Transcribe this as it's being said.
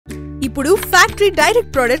ఇప్పుడు factory direct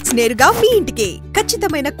products నేరుగా మీ ఇంటికే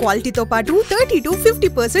ఖచ్చితమైన క్వాలిటీతో పాటు 30 to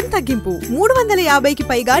 50% తగ్గింపు 350కి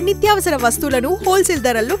పైగా నిత్యావసర వస్తువులను హోల్సేల్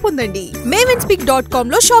ధరల్లో పొందండి. mavenSpeak.com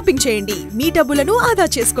లో షాపింగ్ చేయండి. మీ డబ్బులను ఆదా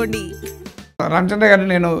చేసుకోండి. రామచంద్ర గారు,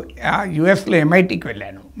 నేను యుఎస్లో MITకి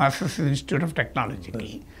వెళ్ళాను, మాస్టర్స్ ఇన్స్టిట్యూట్ ఆఫ్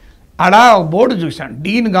టెక్నాలజీకి. ఆడ బోర్డు చూశాను,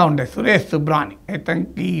 డీన్గా ఉండే Suresh సుబ్రాని. I think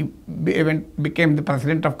he became the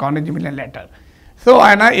president of Carnegie మిల్లన్ later. So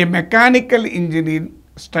ఆయన ఏ మెకానికల్ ఇంజనీర్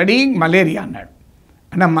స్టడీయింగ్ మలేరియా అన్నాడు.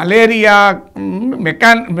 ఆయన మలేరియా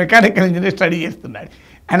మెకానికల్ ఇంజనీర్ స్టడీ చేస్తున్నాడు.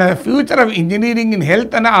 ఆయన future of engineering in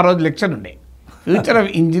health అని ఆ రోజు లెక్చర్ ఉండే, future of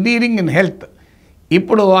engineering in health.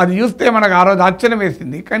 ఇప్పుడు అది చూస్తే మనకు ఆ రోజు ఆశ్చర్యం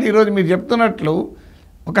వేసింది. కానీ ఈరోజు మీరు చెప్తున్నట్లు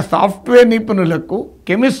ఒక సాఫ్ట్వేర్ నిపుణులకు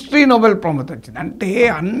కెమిస్ట్రీ నోబెల్ ప్రైజ్ వచ్చింది. అంటే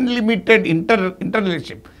అన్లిమిటెడ్ ఇంటర్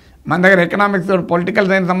రిలేషన్షిప్. మన దగ్గర ఎకనామిక్స్ పొలిటికల్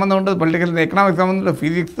సైన్స్ సంబంధం ఉండదు, పొలిటికల్ ఎకనామిక్స్ సంబంధం ఉండదు,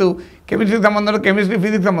 ఫిజిక్స్ కెమిస్ట్రీ సంబంధం ఉండదు, కెమిస్ట్రీ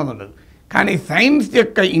ఫిజిక్స్ సంబంధం ఉండదు. కానీ సైన్స్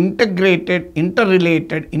యొక్క integrated, inter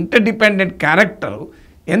related, interdependent character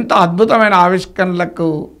ఎంత అద్భుతమైన ఆవిష్కరణలకు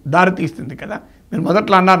దారితీస్తుంది కదా. మీరు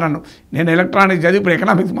మొదట్లో అన్నారు నన్ను, నేను ఎలక్ట్రానిక్స్ చదివి ఇప్పుడు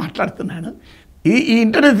ఎకనామిక్స్ మాట్లాడుతున్నాను. ఈ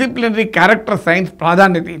ఇంటర్డిసిప్లినరీ క్యారెక్టర్ సైన్స్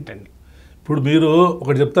ప్రాధాన్యత ఏంటండి? ఇప్పుడు మీరు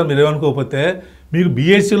ఒకటి చెప్తాను, మీరు ఏమనుకోకపోతే, మీకు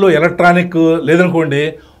బీఎస్సీలో ఎలక్ట్రానిక్ లేదనుకోండి,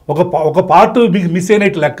 ఒక పార్ట్ మీకు మిస్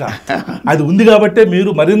అయినట్టు లెక్క. అది ఉంది కాబట్టి మీరు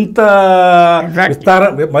మరింత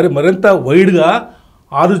మరింత వైడ్గా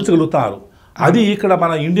ఆలోచించగలుగుతారు. అది ఇక్కడ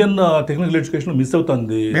మన ఇండియన్ టెక్నికల్ ఎడ్యుకేషన్ మిస్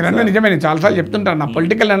అవుతుంది. మీరంటే నిజమే, నేను చాలాసార్లు చెప్తుంటాను, నా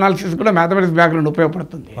పొలిటికల్ అనాలిసిస్ కూడా మ్యాథమెటిక్స్ బ్యాక్గ్రౌండ్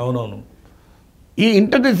ఉపయోగపడుతుంది. అవునవును. ఈ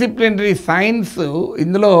ఇంటర్డిసిప్లినరీ సైన్స్,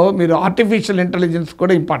 ఇందులో మీరు ఆర్టిఫిషియల్ ఇంటెలిజెన్స్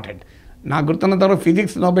కూడా ఇంపార్టెంట్. నాకు గుర్తున్నంత వరకు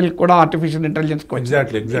ఫిజిక్స్ నోబెల్ కూడా ఆర్టిఫిషియల్ ఇంటెలిజెన్స్.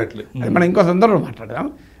 ఎగ్జాక్ట్లీ అది మనం ఇంకో సందర్భంలో మాట్లాడదాం.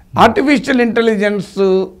 Artificial intelligence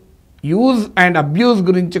use and abuse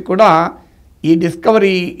గురించి కూడా ఈ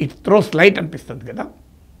డిస్కవరీ ఇట్ త్రోస్ లైట్ అనిపిస్తుంది కదా.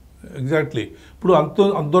 ఎగ్జాక్ట్లీ. ఇప్పుడు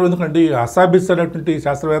అంతలో ఎందుకంటే హస్సాబిస్ అనేటువంటి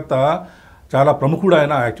శాస్త్రవేత్త చాలా ప్రముఖుడు.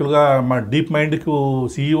 ఆయన యాక్చువల్గా మా డీప్ మైండ్కు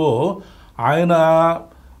CEO. ఆయన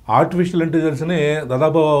ఆర్టిఫిషియల్ ఇంటెలిజెన్స్ని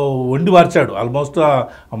దాదాపు వండి మార్చాడు, ఆల్మోస్ట్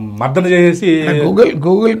మర్దన చేసి.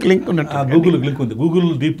 గూగుల్ లింక్ ఉంది, గూగుల్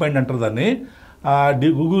డీప్ మైండ్ అంటారు దాన్ని.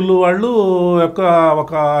 గూగుల్ వాళ్ళు యొక్క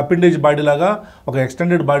ఒక అపెండేజ్ బాడీ లాగా, ఒక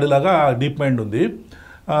ఎక్స్టెండెడ్ బాడీ లాగా డీప్ మైండ్ ఉంది.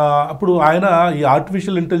 అప్పుడు ఆయన ఈ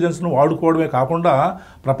ఆర్టిఫిషియల్ ఇంటెలిజెన్స్ను వాడుకోవడమే కాకుండా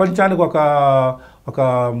ప్రపంచానికి ఒక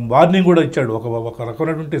వార్నింగ్ కూడా ఇచ్చాడు, ఒక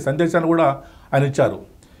రకమైనటువంటి సందేశాన్ని కూడా ఆయన ఇచ్చారు.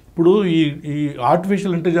 ఇప్పుడు ఈ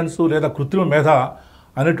ఆర్టిఫిషియల్ ఇంటెలిజెన్స్ లేదా కృత్రిమ మేధ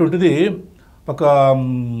అనేటువంటిది ఒక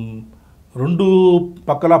రెండు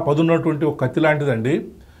పక్కల పదున్నటువంటి ఒక కత్తి లాంటిదండి.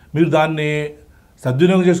 మీరు దాన్ని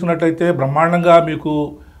సద్వినియోగం చేసుకున్నట్లయితే బ్రహ్మాండంగా మీకు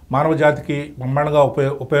మానవ జాతికి బ్రహ్మాండంగా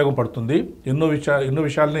ఉపయోగపడుతుంది. ఎన్నో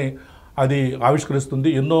విషయాల్ని అది ఆవిష్కరిస్తుంది,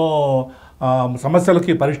 ఎన్నో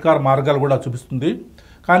సమస్యలకి పరిష్కార మార్గాలు కూడా చూపిస్తుంది.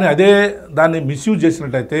 కానీ అదే దాన్ని మిస్యూజ్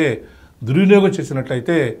చేసినట్లయితే, దుర్వినియోగం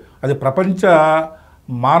చేసినట్లయితే అది ప్రపంచ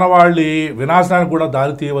మానవాళి వినాశనానికి కూడా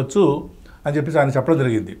దారి తీయవచ్చు అని చెప్పేసి ఆయన చెప్పడం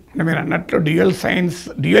జరిగింది. మీరు అన్నట్లు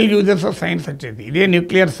డ్యూయల్ యూజర్స్ ఆఫ్ సైన్స్ వచ్చేది. ఇదే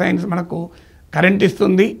న్యూక్లియర్ సైన్స్ మనకు కరెంట్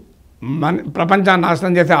ఇస్తుంది, ప్రపంచాన్ని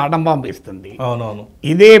నాశనం చేసే ఆటం బాంబు ఇస్తుంది. అవునవును.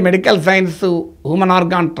 ఇదే medical science human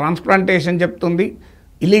organ transplantation చెప్తుంది,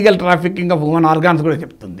 illegal trafficking of human organs కూడా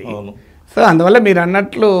చెప్తుంది. సో అందువల్ల మీరు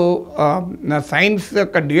అన్నట్లు సైన్స్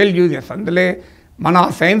యొక్క డ్యూయల్ యూజెస్, అందులో మన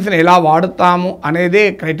సైన్స్ని ఎలా వాడుతాము అనేదే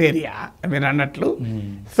క్రైటీరియా మీరు అన్నట్లు.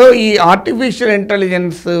 సో ఈ ఆర్టిఫిషియల్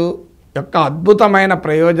ఇంటెలిజెన్స్ యొక్క అద్భుతమైన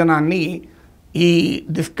ప్రయోజనాన్ని ఈ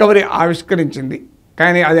డిస్కవరీ ఆవిష్కరించింది.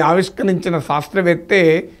 కానీ అది ఆవిష్కరించిన శాస్త్రవేత్తే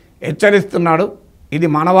హెచ్చరిస్తున్నాడు, ఇది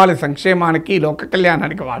మానవాళి సంక్షేమానికి, లోక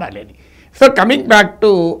కళ్యాణానికి వాడాలి అని. So coming back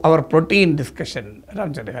to our protein discussion,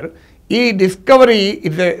 Ramachandra గారు, ఈ discovery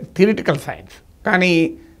is a theoretical science. కానీ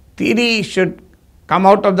theory should come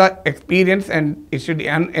out of the experience and it should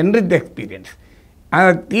enrich the experience.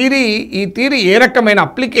 ఈ థియరీ ఏ రకమైన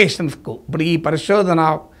అప్లికేషన్స్కు, ఇప్పుడు ఈ పరిశోధన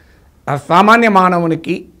సామాన్య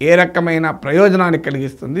మానవునికి ఏ రకమైన ప్రయోజనాన్ని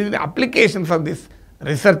కలిగిస్తుంది, అప్లికేషన్స్ ఆఫ్ దిస్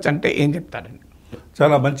రీసెర్చ్ అంటే ఏం చెప్తారండి?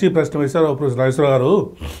 చాలా మంచి ప్రశ్న వేశారు ప్రొఫెసర్ నాగేశ్వర గారు.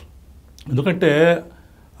 ఎందుకంటే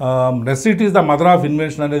necessity is the mother of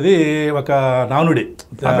invention అనేది ఒక నానుడి,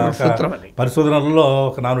 పరిశోధనలలో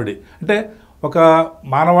ఒక నానుడి. అంటే ఒక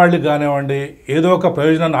మానవాళికి కానివ్వండి, ఏదో ఒక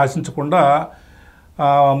ప్రయోజనాన్ని ఆశించకుండా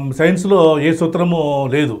సైన్స్లో ఏ సూత్రము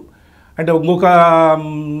లేదు. అంటే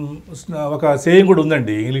ఒక సేయింగ్ కూడా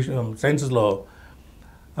ఉందండి English సైన్సెస్లో,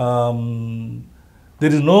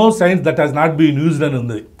 there is no science that has not been used అని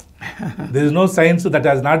ఉంది, there is no science that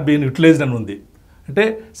has not been utilised అని ఉంది. అంటే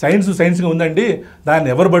సైన్స్గా ఉందండి, దాన్ని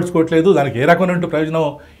ఎవరు పడుచుకోవట్లేదు, దానికి ఏ రకమైన ప్రయోజనం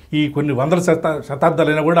ఈ కొన్ని వందల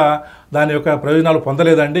శతాబ్దాలైనా కూడా దాని యొక్క ప్రయోజనాలు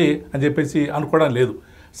పొందలేదండి అని చెప్పేసి అనుకోవడం లేదు.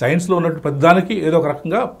 సైన్స్లో ఉన్నట్టు ప్రతిదానికి ఏదో ఒక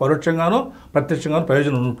రకంగా పరోక్షంగానో ప్రత్యక్షంగానో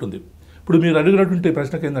ప్రయోజనం ఉంటుంది. ఇప్పుడు ఇప్పుడు మీరు అడిగినటువంటి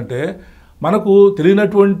ప్రశ్నకి ఏంటంటే మనకు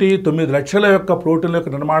తెలియనటువంటి 9 లక్షల యొక్క ప్రోటీన్ల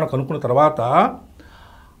యొక్క నిర్మాణం కనుక్కున్న తర్వాత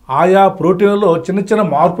ఆయా ప్రోటీన్లలో చిన్న చిన్న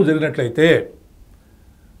మార్పు జరిగినట్లయితే,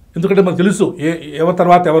 ఎందుకంటే మనకు తెలుసు ఎవరి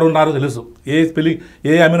తర్వాత ఎవరు ఉన్నారో తెలుసు,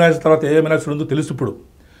 ఏ అమినో యాసిడ్ తర్వాత ఏ అమినో యాసిడ్ ఉందో తెలుసు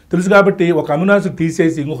కాబట్టి ఒక అమినో యాసిడ్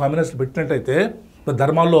తీసేసి ఇంకొక అమినో యాసిడ్ పెట్టినట్లయితే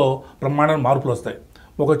ధర్మాల్లో బ్రహ్మాండమైన మార్పులు వస్తాయి.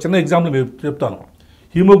 ఒక చిన్న ఎగ్జాంపుల్ మీరు చెప్తాను.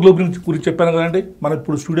 హీమోగ్లోబిన్ గురించి చెప్పాను కదండి. మనం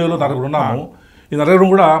ఇప్పుడు స్టూడియోలో నలుగురు ఉన్నాము. ఈ నలుగురు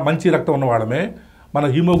కూడా మంచి రక్తం ఉన్నవాడమే. మన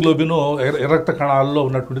హీమోగ్లోబిన్ ఎర్ర రక్త కణాల్లో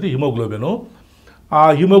ఉన్నటువంటిది హీమోగ్లోబిన్. ఆ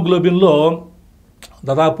హీమోగ్లోబిన్లో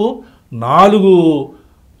దాదాపు 4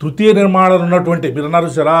 తృతీయ నిర్మాణాలు ఉన్నటువంటి, మీరు అన్నారు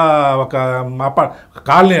సరా ఒక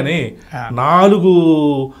కాలనీ అని, 4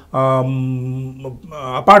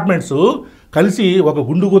 అపార్ట్మెంట్స్ కలిసి ఒక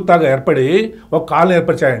గుండు గుత్తాగా ఏర్పడి ఒక కాలనీ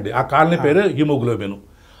ఏర్పరిచాయండి. ఆ కాలనీ పేరు హీమోగ్లోబిన్.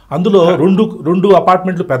 అందులో 2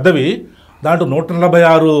 అపార్ట్మెంట్లు పెద్దవి, దాంట్లో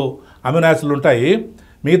 146 అమినో యాసిడ్లు ఉంటాయి.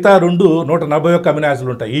 మిగతా 2 141 అమినో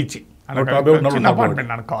యాసిడ్లు ఉంటాయి ఈచ్.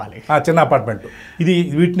 చిన్న అపార్ట్మెంట్.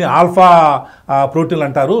 వీటిని ఆల్ఫా ప్రోటీన్లు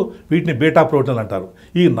అంటారు, వీటిని బీటా ప్రోటీన్లు అంటారు.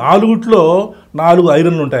 ఈ 4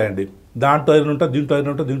 ఐరన్లు ఉంటాయండి. దాంట్లో ఐరన్ ఉంటుంది, దీంట్లో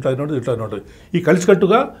ఐరన్ ఉంటుంది, దీంట్లో ఐరన్ ఉంటుంది, దీంట్లో ఐరన్ ఉంటుంది. ఈ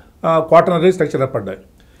కలిసికట్టుగా క్వాటర్నరీ స్ట్రక్చర్ ఏర్పడ్డాయి.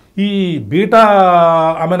 ఈ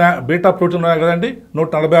బీటా ప్రోటీన్ ఉన్నాయి కదండి,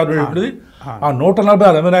 146 ఉంటుంది. ఆ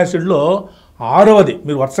 146 అమినో యాసిడ్లో 6వది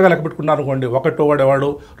మీరు వరుసగా లెక్క పెట్టుకున్నారు అనుకోండి, 1వ వాడేవాడు,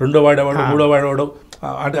 2వ వాడేవాడు, 3వ వాడేవాడు,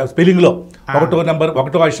 అంటే స్పెల్లింగ్లో 1వ నెంబర్,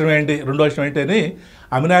 1వ అక్షరం ఏంటి, 2వ అక్షరం ఏంటి అని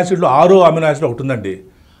అమినో యాసిడ్లో 6వ అమినో యాసిడ్ ఒకటి ఉందండి.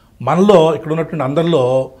 మనలో ఇక్కడ ఉన్నటువంటి అందరిలో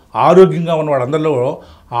ఆరోగ్యంగా ఉన్నవాడు అందరిలో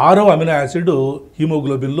 6వ amino acid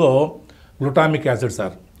హీమోగ్లోబిన్లో glutamic acid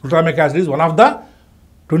sir. Glutamic acid is one of the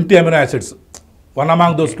 20 amino acids, one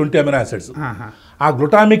among those 20 amino acids. ఆ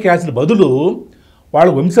గ్లూటామిక్ యాసిడ్ బదులు వాళ్ళ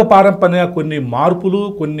వంశపారంపర్య కొన్ని మార్పులు,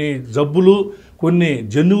 కొన్ని జబ్బులు, కొన్ని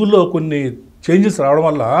జన్యువుల్లో కొన్ని చేంజెస్ రావడం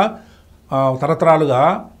వల్ల తరతరాలుగా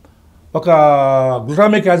ఒక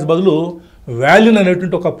గ్లూటామిక్ యాసిడ్ బదులు వాల్యూన్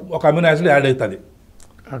అనేటువంటి ఒక అమినో యాసిడ్ యాడ్ అవుతుంది.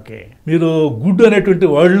 ఓకే, మీరు గుడ్ అనేటువంటి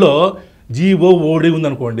వర్డ్లో GOOD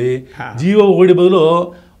ఉందనుకోండి, GOOD బదులు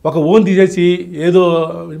ఒక ఓన్ తీసేసి ఏదో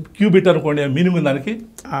క్యూబిట్ అనుకోండి, మీనింగ్ ఉంది దానికి.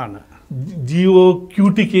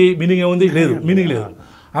 GOQTకి మీనింగ్ ఏముంది? లేదు, మీనింగ్ లేదు.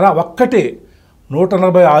 అలా ఒక్కటే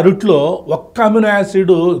 146లో ఒక్క అమినో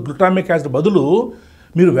యాసిడ్ గ్లూటామిక్ యాసిడ్ బదులు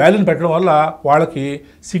మీరు వాల్యూని పెట్టడం వల్ల వాళ్ళకి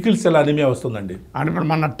సికిల్ సెల్ అనీమియా వస్తుందండి. అంటే ఇప్పుడు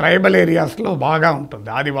మన ట్రైబల్ ఏరియాస్లో బాగా ఉంటుంది,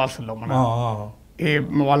 ఆదివాసుల్లో మన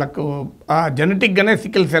వాళ్ళకు జెనెటిక్గానే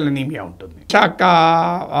సికిల్ సెల్ అనీమియా ఉంటుంది. విశాఖ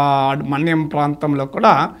మన్యం ప్రాంతంలో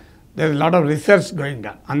కూడా there is lot of research going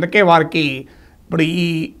on. అందుకే వారికి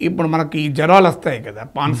ఇప్పుడు మనకి జ్వరాలు వస్తాయి కదా,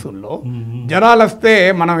 మాన్సూన్లో జ్వరాలు వస్తే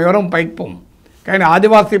మనం ఎవరం పైకి పోము, కానీ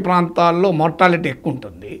ఆదివాసీ ప్రాంతాల్లో మోర్టాలిటీ ఎక్కువ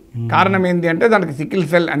ఉంటుంది. కారణం ఏంటి అంటే దానికి సికిల్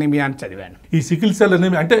సెల్ అనీమియా అని చదివాను. ఈ సికిల్ సెల్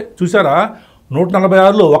అనీమియా అంటే చూసారా,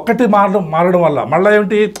 146లో ఒక్కటి మారడం వల్ల మళ్ళీ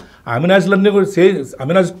ఏమిటి, అమినాసిడ్లన్నీ కూడా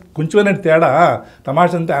అమినాసిడ్ కొంచెమైనా తేడా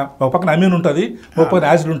తమాషా అంతే. ఒక పక్కన అమీన్ ఉంటుంది, ఒక పక్కన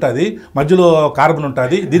యాసిడ్ ఉంటుంది, మధ్యలో కార్బన్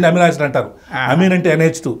ఉంటుంది. దీన్ని అమినాసిడ్ అంటారు. అమీన్ అంటే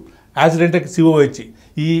NH2, యాసిడ్ అంటే COH.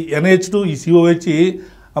 ఈ NH2 ఈ COH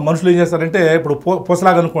మనుషులు ఏం చేస్తారంటే, ఇప్పుడు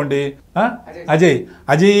పూసలాగా అనుకోండి, అజయ్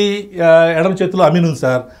ఎడమ చేతిలో అమీన్ ఉంది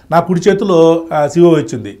సార్, నా కుడి చేతిలో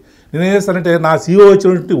COH ఉంది. నేనేం చేస్తానంటే నా COH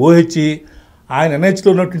ఉన్నటువంటి OH ఆయన NHలో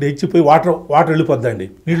ఉన్నటువంటి H పోయి వాటర్ వెళ్ళిపోద్దండి,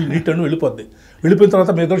 నీళ్ళు వెళ్ళిపోయిన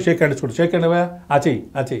తర్వాత మీ ఇద్దరు షేక్ హ్యాండ్ ఇచ్చుకోండి. షేక్ హ్యాండ్ ఆ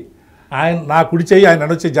చెయ్యి ఆయన నా కుడి చెయ్యి ఆయన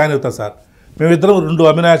ఎడమ చెయ్యి జాయిన్ అవుతారు సార్. మేమిద్దరం 2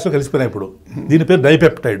 అమినో యాసిడ్లు కలిసిపోయినాయి. ఇప్పుడు దీని పేరు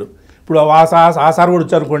డైపెప్టైడ్. ఇప్పుడు ఆ సార్ కూడా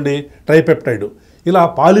వచ్చారనుకోండి, ట్రైపెప్టైడ్. ఇలా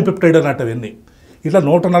పాలిపెప్టైడ్ అన్నట్టు అవన్నీ. ఇట్లా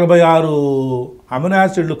 146 అమినో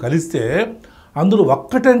యాసిడ్లు కలిస్తే అందులో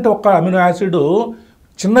ఒక్కటంటే ఒక్క అమినో యాసిడ్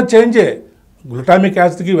చిన్న చేంజే. గ్లూటామిక్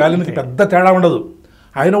యాసిడ్కి వాల్యూన్కి పెద్ద తేడా ఉండదు.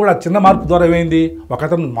 అయినా కూడా చిన్న మార్పు ద్వారా ఏమైంది,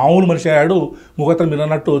 ఒకతను మామూలు మనిషి అయ్యాడు, ఇంకొకతను మీరు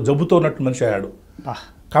అన్నట్టు జబ్బుతో ఉన్నట్టు మనిషి అయ్యాడు.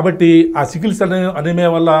 కాబట్టి ఆ సికిల్ సెల్ అనీమియా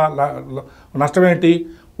వల్ల నష్టం ఏంటి,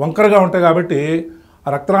 వంకరగా ఉంటాయి కాబట్టి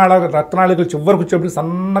రక్తనాళికలు చివరికి వచ్చేప్పుడు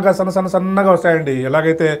సన్నగా వస్తాయండి.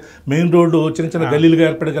 ఎలాగైతే మెయిన్ రోడ్డు చిన్న గల్లీలుగా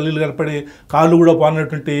ఏర్పడి కాళ్ళు కూడా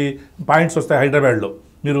పోయినటువంటి పాయింట్స్ వస్తాయి హైదరాబాద్లో.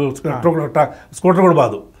 మీరు స్కూటర్ కూడా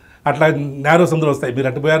బాదు, అట్లా నేరో సందులు వస్తాయి. మీరు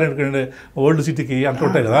అటు పోయారంటే ఓల్డ్ సిటీకి అంత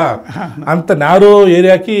ఉంటాయి కదా, అంత నేరో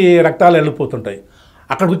ఏరియాకి రక్తాలు వెళ్ళిపోతుంటాయి.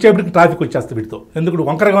 అక్కడికి వచ్చేప్పటికి ట్రాఫిక్ వచ్చేస్తుంది వీటితో. ఎందుకంటే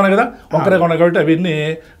వంకరగా ఉన్నాయి కదా, వంకరగా ఉన్నాయి కాబట్టి అవన్నీ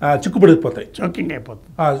చిక్కుపడిపోతాయి,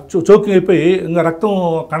 చోకింగ్ అయిపోయి ఇంకా రక్తం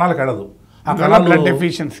కణాలకు వెళ్ళదు.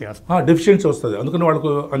 డెఫిషియన్సీ వస్తుంది. అందుకని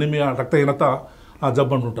వాళ్ళకు అనీమియా, రక్తహీనత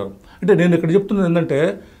జబ్బు అంటుంటారు. అంటే నేను ఇక్కడ చెప్తున్నది ఏంటంటే,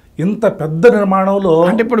 ఇంత పెద్ద నిర్మాణంలో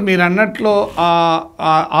అంటే ఇప్పుడు మీరు అన్నట్లు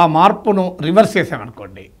ఆ మార్పును రివర్స్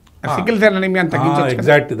చేసామనుకోండి, సికిల్ సెల్ అనీమియా తగ్గించవచ్చు.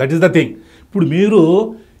 Exact, that is the thing. ఇప్పుడు మీరు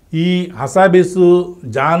ఈ హసాబిస్,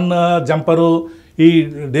 జాన్ జంపరు, ఈ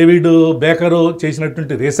డేవిడ్ బేకరు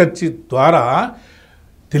చేసినటువంటి రీసెర్చ్ ద్వారా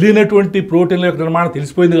తెలియనటువంటి ప్రోటీన్ల యొక్క నిర్మాణం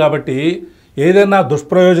తెలిసిపోయింది కాబట్టి ఏదైనా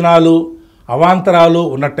దుష్ప్రయోజనాలు అవాంతరాలు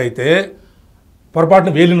ఉన్నట్టయితే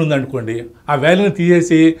పొరపాటున వేలిని ఉందనుకోండి, ఆ వేలిని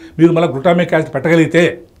తీసేసి మీరు మళ్ళీ గ్లూటామిక్ యాసిడ్ పెట్టగలిగితే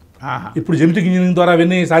ఇప్పుడు జెనెటిక్ ఇంజనీరింగ్ ద్వారా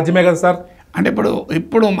అవన్నీ సాధ్యమే కదా సార్. అంటే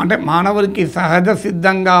ఇప్పుడు అంటే మానవుడికి సహజ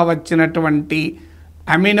సిద్ధంగా వచ్చినటువంటి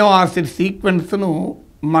అమినో ఆసిడ్ సీక్వెన్స్ను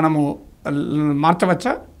మనము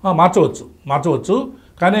మార్చవచ్చా? మార్చవచ్చు.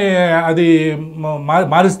 కానీ అది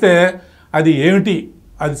మారిస్తే అది ఏమిటి,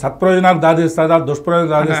 అది సత్ప్రయోజనాలు దారిస్తదా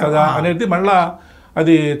దుష్ప్రయోజనాలు దారిస్తదా అనేది మళ్ళీ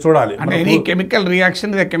అది చూడాలి. అంటే ఎనీ కెమికల్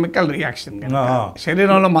రియాక్షన్ ఇదే కెమికల్ రియాక్షన్.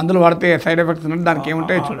 శరీరంలో మందులు వాడితే సైడ్ ఎఫెక్ట్స్ ఉన్నట్టు దానికి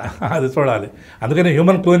ఏముంటాయో చూడాలి. అది చూడాలి. అందుకని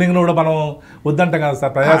హ్యూమన్ క్లోనింగ్ కూడా మనం వద్దంటాం కదా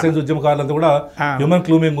సార్. ప్రజాసేన ఉద్యమకారులంతా కూడా హ్యూమన్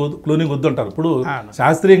క్లోనింగ్ వద్దంటారు. ఇప్పుడు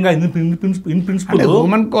శాస్త్రీయంగా ఇన్ ప్రిన్సిపల్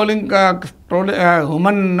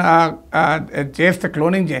హ్యూమన్ చేస్తే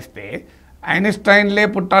క్లోనింగ్ చేస్తే ఐన్స్టైన్లే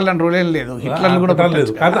పుట్టాలని రూల్ ఏం లేదు. హిట్లర్లు కూడా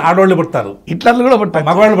లేదు, కానీ ఆడవాళ్ళు పుడతారు. హిట్లర్లు కూడా పుట్టారు,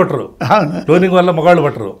 మగవాళ్ళు పుట్టరు. క్లోనింగ్ వల్ల మగవాళ్ళు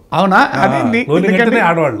పుట్టరు. అవునా? అదేంటి? క్లోనింగ్ అంటేనే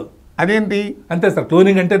ఆడవాళ్ళు. అదేంటి? అంతే సార్.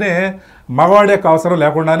 క్లోనింగ్ అంటేనే మగవాడి యొక్క అవసరం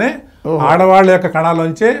లేకుండానే ఆడవాళ్ళ యొక్క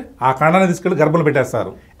కణాల్లోంచే ఆ కణాన్ని తీసుకెళ్లి గర్భంలో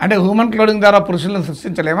పెట్టేస్తారు. అంటే హ్యూమన్ క్లోనింగ్ ద్వారా పురుషులను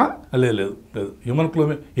సృష్టించలేమా? లేదు. Human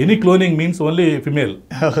cloning, any cloning means only female.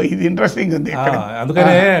 ఇది ఇంట్రెస్టింగ్ ఉంది.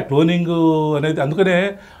 అందుకనే క్లోనింగ్ అనేది, అందుకనే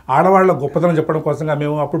ఆడవాళ్ళ గొప్పతనం చెప్పడం కోసంగా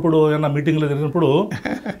మేము అప్పుడు ఏమన్నా మీటింగ్లో జరిగినప్పుడు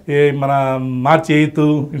మన March 8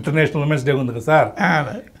 ఇంటర్నేషనల్ ఉమెన్స్ డే ఉంది కదా సార్.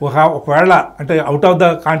 ఒకవేళ అంటే అవుట్ ఆఫ్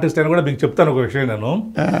ద కాంటెస్ట్ అని కూడా మీకు చెప్తాను ఒక విషయం. నేను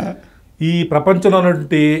ఈ ప్రపంచంలో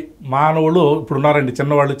ఉన్నటువంటి మానవులు ఇప్పుడు ఉన్నారండి,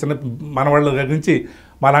 చిన్నవాళ్ళు, చిన్న మనవాళ్ళ దగ్గర నుంచి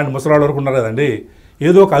మాలాంటి ముసలివాళ్ళ వరకు ఉన్నారు కదండి.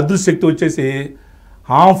 ఏదో ఒక అదృష్ట శక్తి వచ్చేసి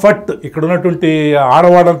హాంఫట్ ఇక్కడ ఉన్నటువంటి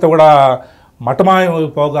ఆడవాళ్ళంతా కూడా మటమాయం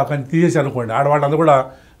పోగా తీసేసి అనుకోండి, ఆడవాళ్ళంతా కూడా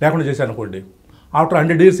లేకుండా చేసి అనుకోండి. ఆఫ్టర్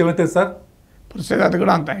 100 years ఏమైతే సార్ పురుషుడు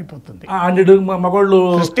కూడా అంత అయిపోతుంది. 100 మగవాళ్ళు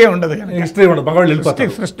సృష్టి ఉండదు, హిస్టరీ ఉండదు, మగవాళ్ళు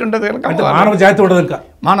వెళ్ళిపోతారు. సృష్టి ఉండదు కనుక అంటే మానవ జాతి ఉండదు, ఇంకా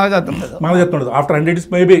మానవ జాతి ఉండదు. ఆఫ్టర్ 100 years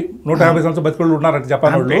మేబీ 150 సంవత్సరాలు బతికోళ్ళు ఉన్నారంటే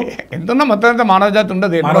జపాన్ వాళ్ళు. ఎంతున్నా మొత్తం అంతా మానవ జాతి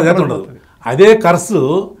ఉండదు. అదే కర్సు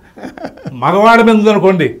మగవాడి మీద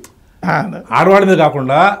ఉందనుకోండి, ఆడవాడి మీద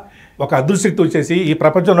కాకుండా ఒక అదృష్టశక్తి వచ్చేసి ఈ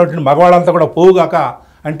ప్రపంచంలో మగవాళ్ళంతా కూడా పోవుగాక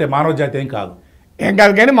అంటే మానవ జాతి ఏం కాదు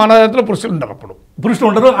కానీ మానవ జాతిలో పురుషులు ఉండరు. అప్పుడు పురుషులు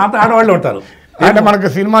ఉండరు, అంత ఆడవాళ్ళు ఉంటారు. అంటే మనకు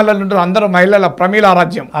సినిమాలలో ఉంటారు అందరూ మహిళల ప్రమీల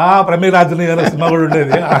రాజ్యం. ప్రమీల రాజ్యం సినిమా కూడా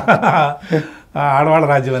ఉండేది, ఆడవాళ్ళ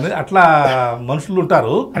రాజ్యం అనేది. అట్లా మనుషులు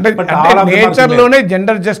ఉంటారు. అంటే నేచర్లోనే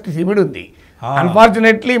జెండర్ జస్టిస్ ఇమిడి ఉంది.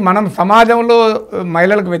 అన్ఫార్చునేట్లీ మనం సమాజంలో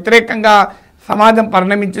మహిళలకు వ్యతిరేకంగా సమాజం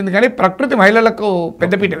పరిణమించింది, కానీ ప్రకృతి మహిళలకు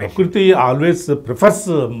పెద్దపీట. ప్రకృతి ఆల్వేస్ ప్రిఫర్స్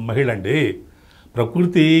మహిళ అండి.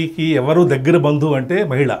 ప్రకృతికి ఎవరు దగ్గర బంధువు అంటే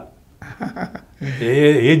మహిళ.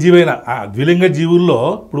 ఏ జీవైనా ద్విలింగ జీవుల్లో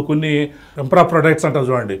ఇప్పుడు కొన్ని ఎంపరా ప్రొడక్ట్స్ అంటారు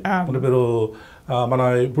చూడండి. మన పేరు మన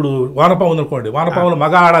ఇప్పుడు వానపాము ఉందనుకోండి, వానపాములో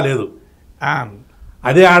మగ ఆడ లేదు,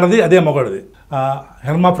 అదే ఆడది అదే మగడిది.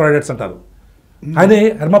 హెర్మా ప్రొడక్ట్స్ అంటారు. కానీ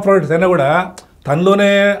హెర్మా ప్రొడక్ట్స్ అయినా కూడా తనలోనే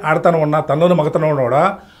ఆడతనం ఉన్నా, తనలోనే మగతనం ఉన్నా కూడా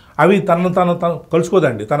అవి తను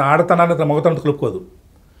కలుసుకోదండి. తన ఆడతనాన్ని తన మగతనం కలుపుకోదు,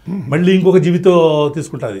 మళ్ళీ ఇంకొక జీవితో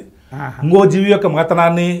తీసుకుంటుంది. ఇంకో జీవి యొక్క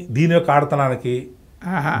మగతనాన్ని దీని యొక్క ఆడతనానికి,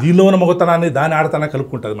 దీనిలో ఉన్న మగతనాన్ని దాని ఆడతనాన్ని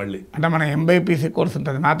కలుపుకుంటుంది మళ్ళీ. అంటే మన MBPC కోర్స్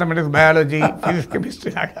ఉంటుంది, మ్యాథమెటిక్స్, బయాలజీ, ఫిజిక్స్,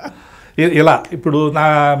 కెమిస్ట్రీ. ఇలా ఇప్పుడు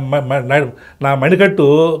నా మణికట్టు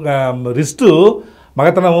రిస్టు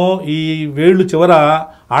మగతనము ఈ వేళ్ళు చివర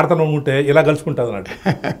ఆడతనం ఉంటే ఇలా కలుసుకుంటుంది అన్నట్టు.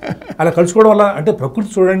 అలా కలుసుకోవడం వల్ల అంటే ప్రకృతి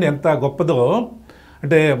చూడండి ఎంత గొప్పదో.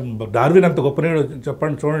 అంటే డార్విన్ ఎంత గొప్ప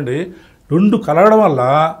చెప్పండి చూడండి. రెండు కలవడం వల్ల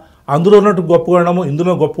అందులో ఉన్నట్టు గొప్ప గుణము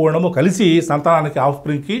ఇందులో గొప్ప గుణము కలిసి సంతానానికి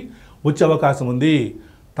ఆఫ్స్ప్రింగ్కి వచ్చే అవకాశం ఉంది.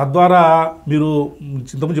 తద్వారా మీరు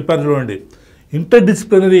ఇంతకుముందు చెప్పారు చూడండి, ఇంటర్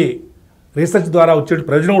డిసిప్లినరీ రీసెర్చ్ ద్వారా వచ్చే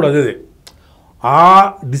ప్రయోజనం కూడా అదే. ఆ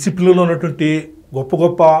డిసిప్లిన్లో ఉన్నటువంటి గొప్ప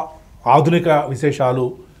గొప్ప ఆధునిక విశేషాలు,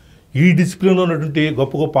 ఈ డిసిప్లిన్లో ఉన్నటువంటి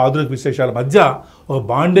గొప్ప గొప్ప ఆధునిక విశేషాల మధ్య ఒక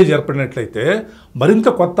బాండేజ్ ఏర్పడినట్లయితే మరింత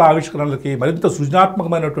కొత్త ఆవిష్కరణలకి, మరింత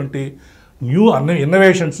సృజనాత్మకమైనటువంటి న్యూ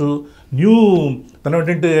ఇన్నోవేషన్స్, న్యూ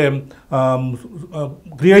తనటువంటి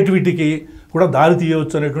క్రియేటివిటీకి కూడా దారి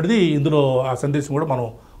తీయవచ్చు అనేటువంటిది ఇందులో ఆ సందేశం కూడా మనం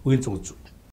ఊహించవచ్చు.